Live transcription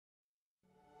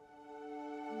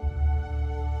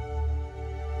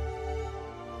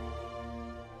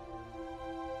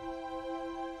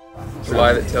The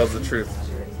lie that tells the truth.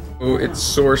 It's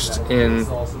sourced in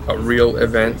a real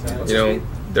event. You know,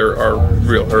 there are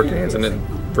real hurricanes, and then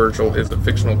Virgil is a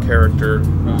fictional character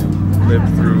who lived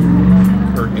through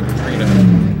Hurricane Katrina.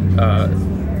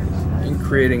 In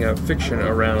creating a fiction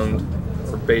around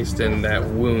or based in that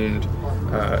wound,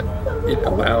 it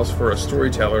allows for a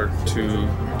storyteller to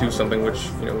do something which,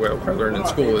 you know, what I learned in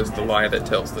school is the lie that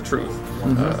tells the truth.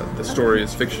 The story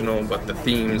is fictional, but the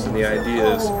themes and the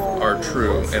ideas are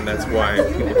true, and that's why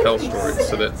people tell stories,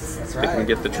 so that they can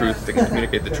get the truth, they can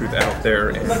communicate the truth out there,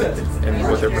 and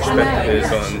what their perspective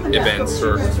is on events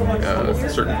or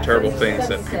certain terrible things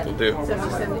that people do.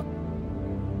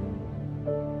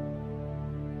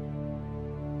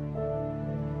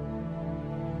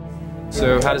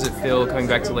 So how does it feel coming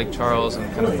back to Lake Charles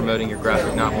and kind of promoting your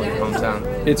graphic novel in your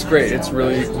hometown? It's great. It's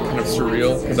really kind of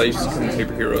surreal, because I used to come to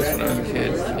Paper Heroes when I was a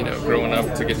kid, you know, growing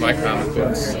up to get my comic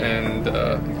books, and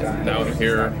now I'm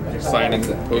here signing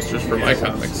posters for my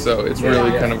comics, so it's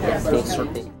really kind of a full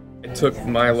circle. I took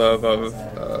my love of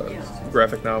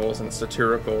graphic novels and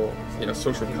satirical, you know,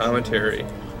 social commentary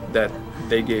that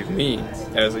they gave me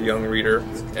as a young reader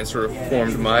and sort of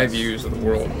formed my views of the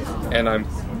world, and I'm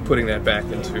putting that back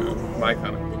into my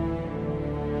comic book.